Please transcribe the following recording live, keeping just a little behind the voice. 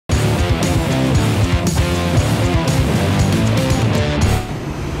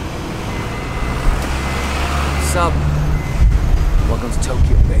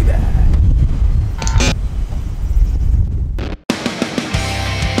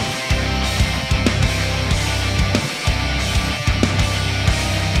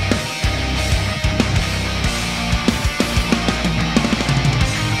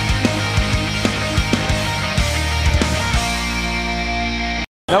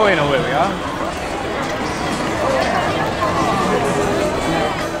Now we know where we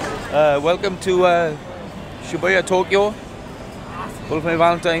are. Welcome to Shibuya, Tokyo. Bullet For My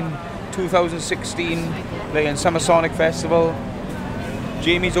Valentine 2016 playing Summer Sonic Festival.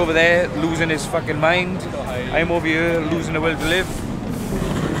 Jamie's over there losing his fucking mind. I'm over here losing the will to live.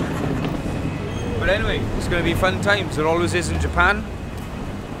 But anyway, it's going to be fun times. It always is in Japan.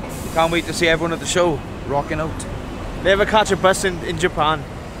 Can't wait to see everyone at the show rocking out. Never catch a bus in Japan.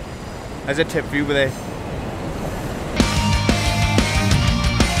 As a tip for you over there.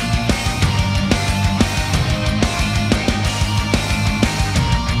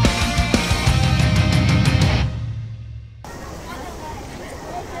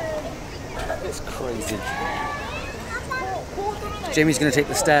 It's crazy. Jamie's gonna take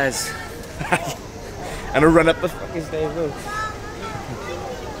the stairs. And I'll run up the fucking stairs though.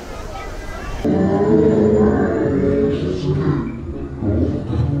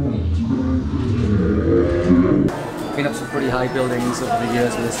 Been up some pretty high buildings over the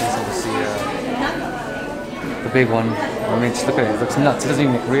years, but this is obviously the big one. I mean, just look at it, it looks nuts, it doesn't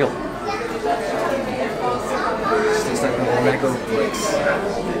even look real. It looks like a Lego bricks.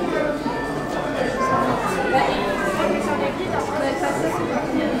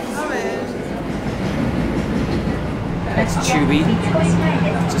 It's chewy,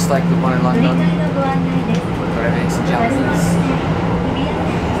 just like the one in London, where everything's in Japanese.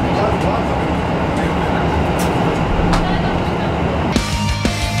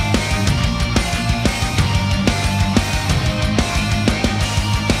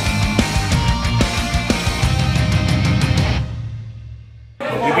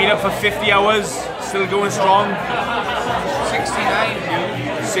 You've been up for 50 hours, still going strong.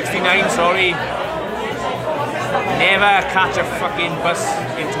 69, sorry. Never catch a fucking bus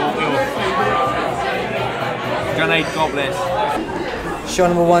in Tokyo. Good night, God bless. Show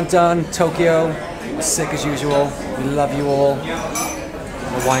number 1 done, Tokyo. Sick as usual. We love you all.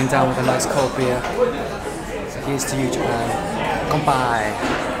 We'll wind down with a nice cold beer. So here's to you, Japan. Goodbye.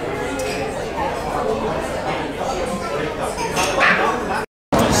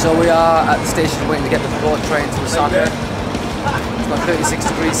 So we are at the station waiting to get the bullet train to Osaka. It's about 36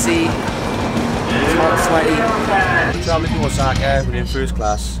 degrees C. It's hot and sweaty. Travelling to Osaka, we're in first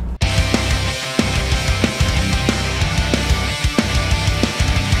class.